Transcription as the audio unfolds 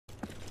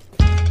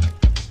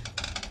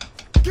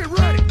Get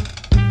ready!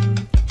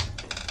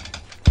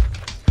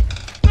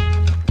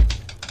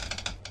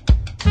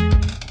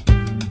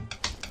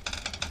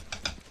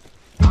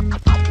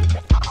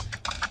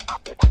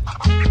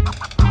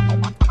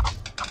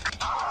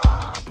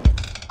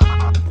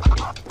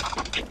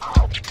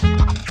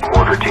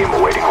 Mortar team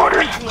awaiting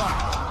orders.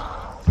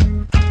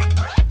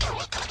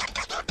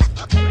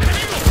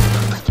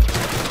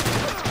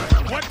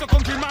 Puerto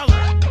confirmado.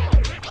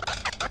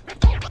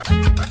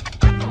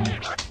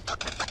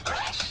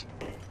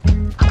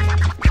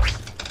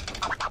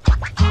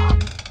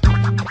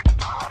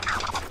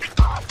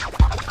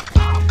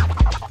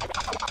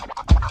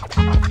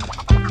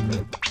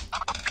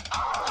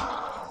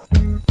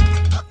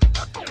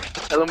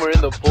 Tell them we're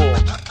in the pool.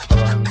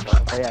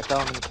 Oh yeah, tell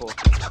him in the pool.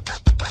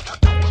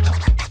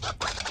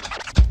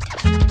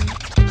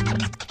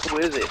 Who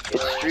is it?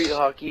 It's Street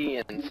Hockey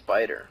and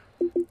Spider.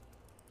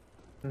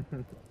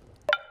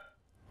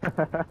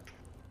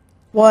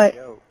 What?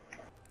 Yo.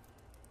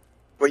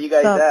 Where you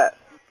guys Sup? at?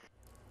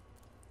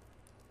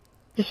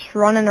 Just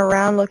running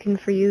around looking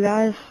for you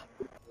guys?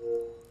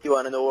 You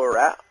wanna know where we're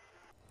at?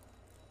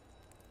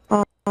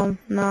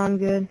 No, I'm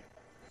good.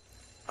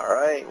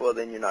 Alright, well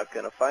then you're not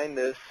gonna find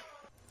this.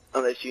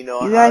 Unless you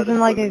know You how guys to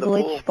in like swim a the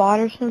glitch pool. spot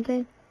or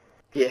something?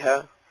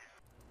 Yeah.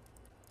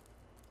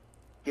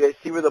 You guys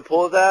see where the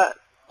pool is at?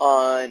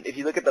 If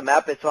you look at the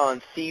map, it's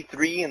on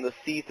C3 in the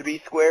C3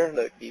 square.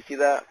 Look, do you see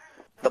that?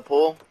 The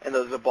pool, and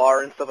there's a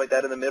bar and stuff like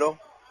that in the middle.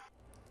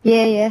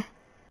 Yeah, yeah.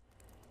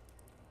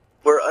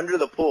 We're under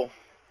the pool.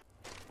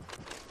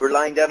 We're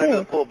lying down under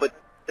the pool, but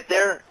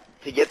to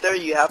get there,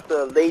 you have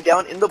to lay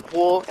down in the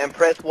pool and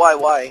press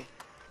YY.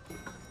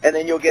 And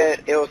then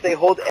it'll say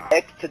hold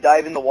X to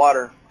dive in the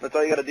water. That's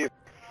all you gotta do.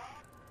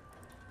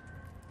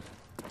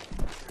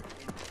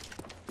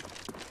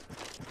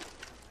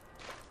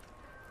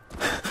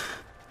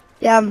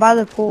 Yeah, I'm by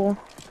the pool.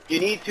 You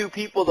need 2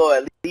 people though,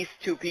 at least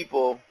 2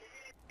 people.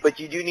 But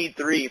you do need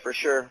 3 for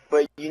sure.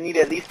 But you need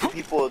at least 2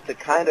 people to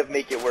kind of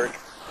make it work.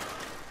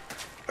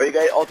 Are you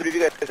guys, all 3 of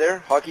you guys there?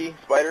 Hockey,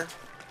 Spider?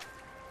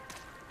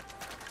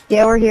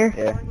 Yeah, we're here.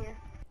 Yeah.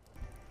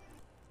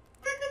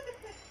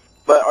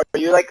 But are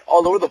you like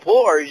all over the pool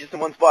or are you just in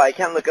one spot? I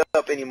can't look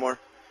up anymore.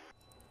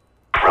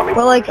 Friendly.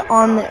 We're like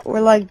we're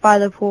like by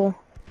the pool.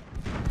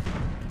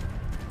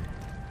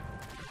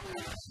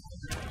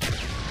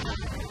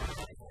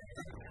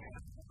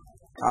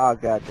 Oh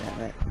god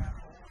damn it.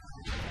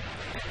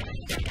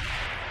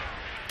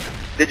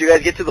 Did you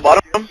guys get to the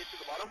bottom?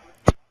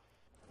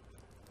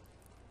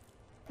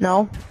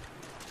 No.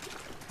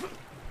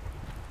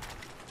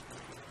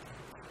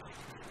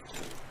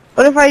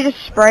 What if I just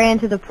spray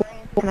into the pool?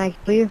 Can I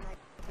kill you?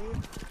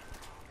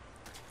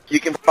 You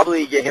can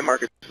probably get hit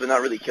markers, but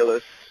not really kill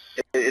us.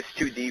 It's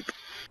too deep.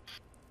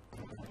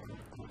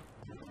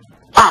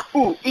 Ah,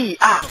 ooh, ee,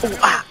 ah, ooh,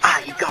 ah, ah,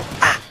 you go,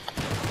 ah.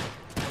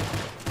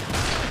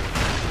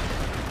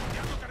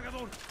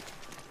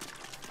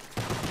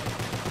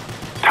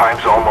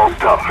 Time's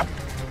almost up.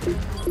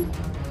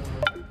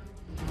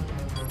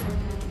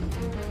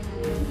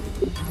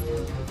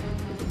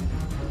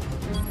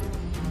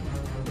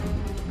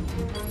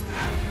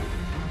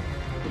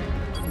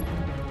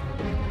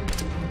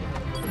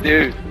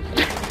 Dude.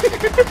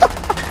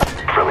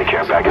 Friendly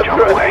care package on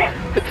the way.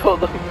 I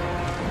told him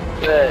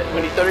that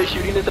when he started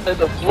shooting inside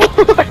the pool,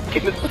 I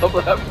couldn't stop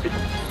laughing.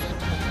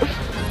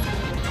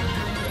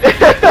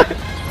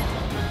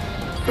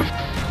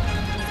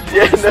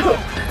 Yeah, no.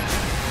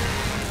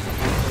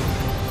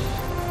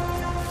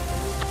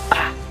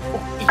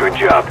 Good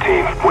job,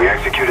 team. We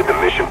executed the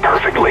mission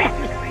perfectly.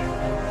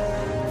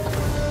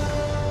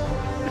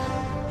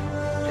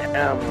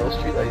 Damn, those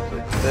streetlights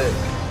look sick.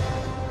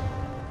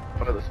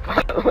 What are the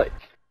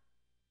spotlights?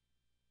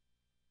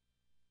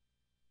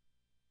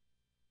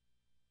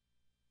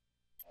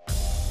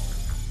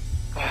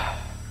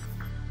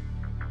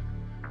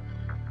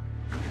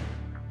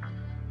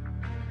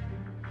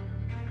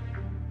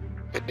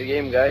 Good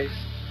game, guys.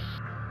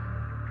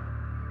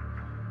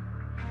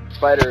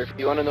 Spider, if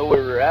you want to know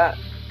where we're at,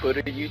 go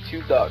to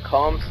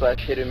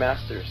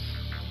youtube.com/hiddenmasters.